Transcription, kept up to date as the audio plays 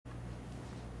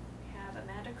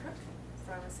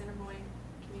from Assiniboine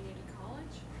Community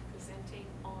College, presenting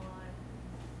on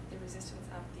the resistance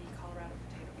of the Colorado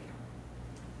potato beetle.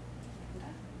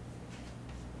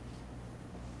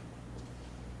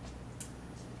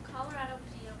 Colorado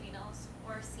potato beetles,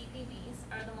 or CPBs,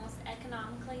 are the most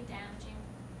economically damaging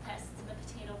pests to the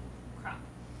potato crop.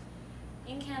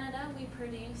 In Canada, we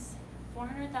produce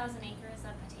 400,000 acres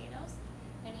of potatoes,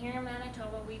 and here in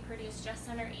Manitoba, we produce just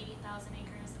under 80,000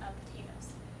 acres of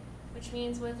potatoes, which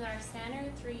means with our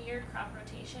standard 3-year crop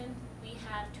rotation, we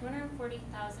have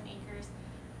 240,000 acres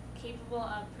capable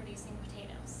of producing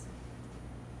potatoes.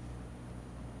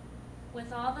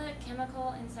 With all the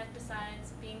chemical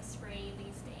insecticides being sprayed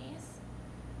these days,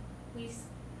 we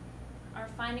are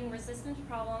finding resistance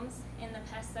problems in the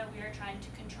pests that we are trying to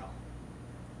control.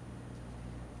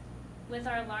 With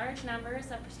our large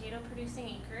numbers of potato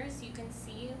producing acres, you can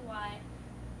see why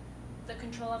the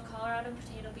control of Colorado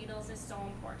potato beetles is so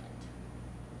important.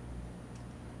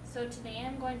 So today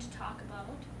I'm going to talk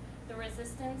about the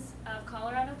resistance of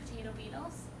Colorado potato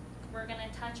beetles. We're going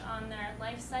to touch on their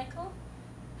life cycle,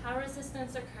 how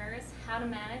resistance occurs, how to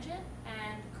manage it,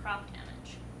 and crop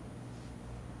damage.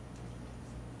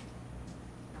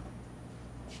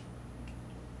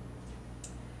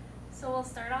 So we'll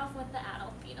start off with the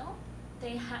adult beetle.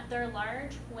 Their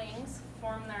large wings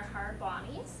form their hard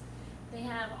bodies. They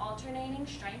have alternating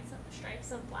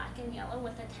stripes of black and yellow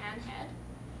with a tan head.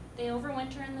 They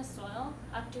overwinter in the soil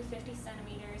up to 50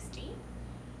 centimeters deep,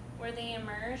 where they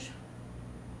emerge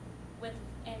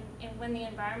when the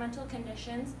environmental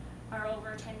conditions are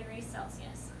over 10 degrees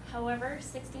Celsius. However,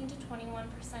 16 to 21%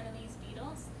 of these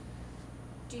beetles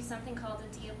do something called a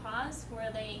diapause,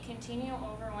 where they continue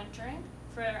overwintering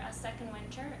for a second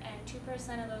winter, and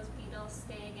 2% of those beetles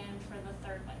stay again for the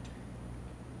third winter.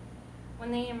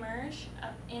 When they emerge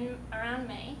around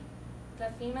May,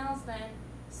 the females then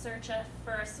search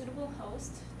for a suitable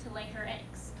host to lay her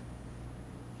eggs.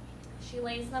 She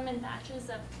lays them in batches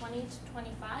of 20 to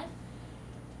 25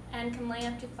 and can lay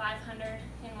up to 500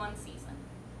 in one season.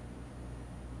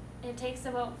 It takes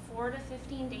about 4 to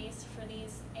 15 days for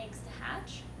these eggs to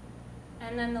hatch,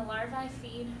 and then the larvae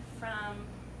feed from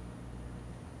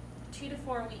 2 to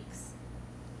 4 weeks.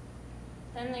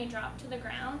 Then they drop to the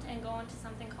ground and go into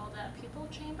something called a pupal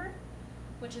chamber,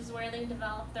 which is where they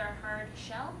develop their hard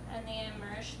shell, and they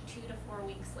emerge 2 to 4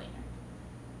 weeks later.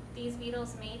 These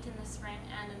beetles mate in the spring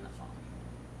and in the fall.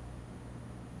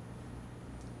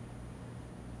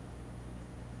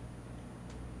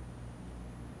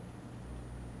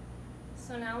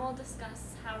 So now we'll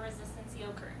discuss how resistance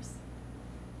occurs.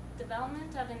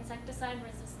 Development of insecticide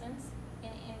resistance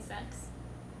in insects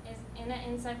in an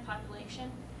insect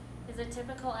population is a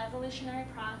typical evolutionary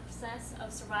process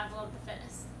of survival of the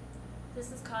fittest.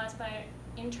 This is caused by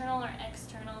internal or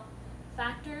external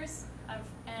factors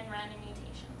and random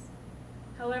mutations.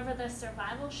 However, the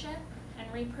survivalship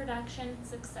and reproduction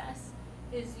success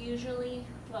is usually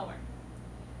lower.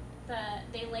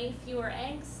 They lay fewer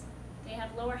eggs, they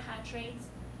have lower hatch rates,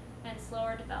 and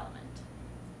slower development.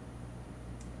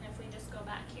 And if we just go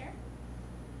back here,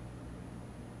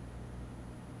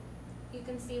 you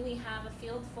can see we have a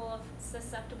field full of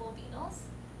susceptible beetles,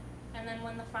 and then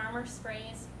when the farmer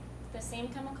sprays the same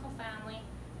chemical family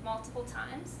multiple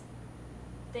times,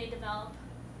 they develop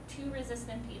 2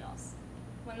 resistant beetles.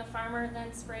 When the farmer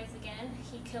then sprays again,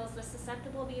 he kills the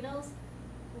susceptible beetles,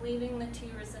 leaving the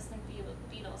 2 resistant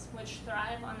beetles, which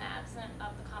thrive on the absence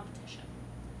of the competition,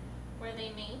 where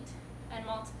they mate and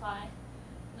multiply,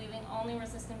 leaving only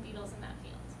resistant beetles in that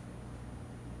field.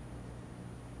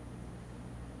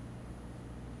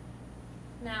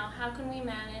 Now, how can we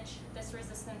manage this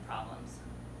resistant problems?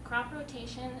 Crop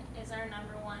rotation is our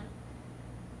 #1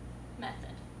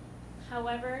 method.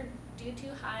 However, due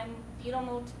to high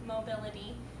beetle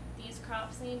mobility, these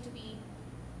crops need to be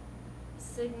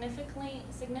significantly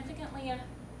a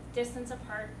distance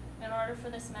apart in order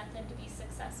for this method to be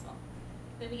successful.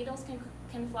 The beetles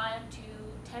can fly up to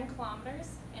 10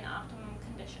 kilometers in optimum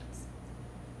conditions.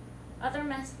 Other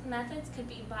methods could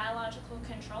be biological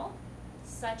control,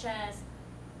 such as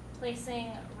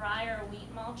placing rye or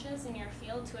wheat mulches in your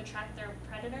field to attract their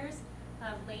predators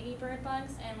of ladybird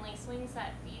bugs and lacewings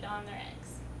that feed on their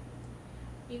eggs.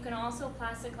 You can also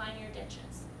plastic line your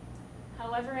ditches.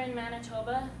 However, in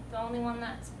Manitoba, the only one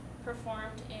that's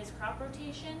performed is crop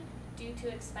rotation due to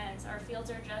expense. Our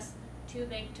fields are just too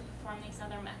big to perform these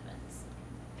other methods.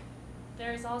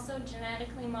 There is also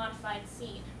genetically modified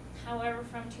seed. However,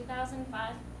 from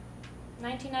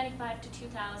 1995 to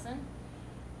 2000,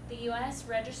 the U.S.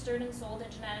 registered and sold a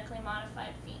genetically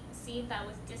modified seed that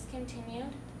was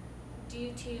discontinued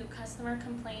due to customer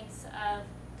complaints of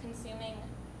consuming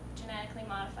genetically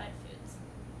modified foods.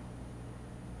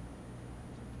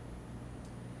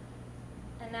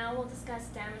 And now we'll discuss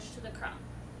damage to the crop.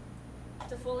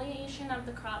 Defoliation of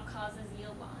the crop causes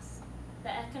yield loss.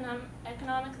 The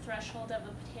economic threshold of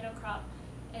a potato crop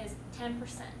is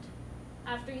 10%.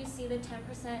 After you see the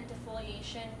 10%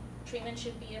 defoliation, treatment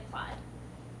should be applied.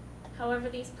 However,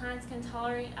 these plants can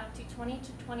tolerate up to 20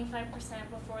 to 25%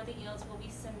 before the yields will be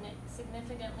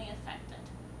significantly affected.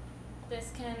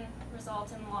 This can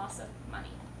result in loss of money.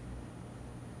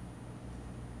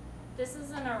 This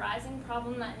is an arising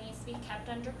problem that needs to be kept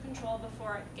under control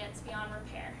before it gets beyond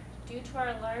repair. Due to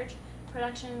our large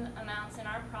production amounts in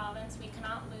our province, we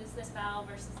cannot lose this battle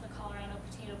versus the Colorado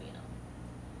potato beetle.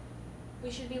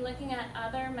 We should be looking at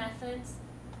other methods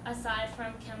aside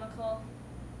from chemical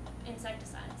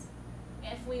insecticides.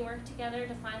 If we work together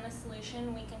to find the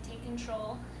solution, we can take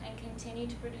control and continue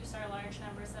to produce our large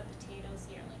numbers of potatoes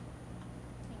yearly.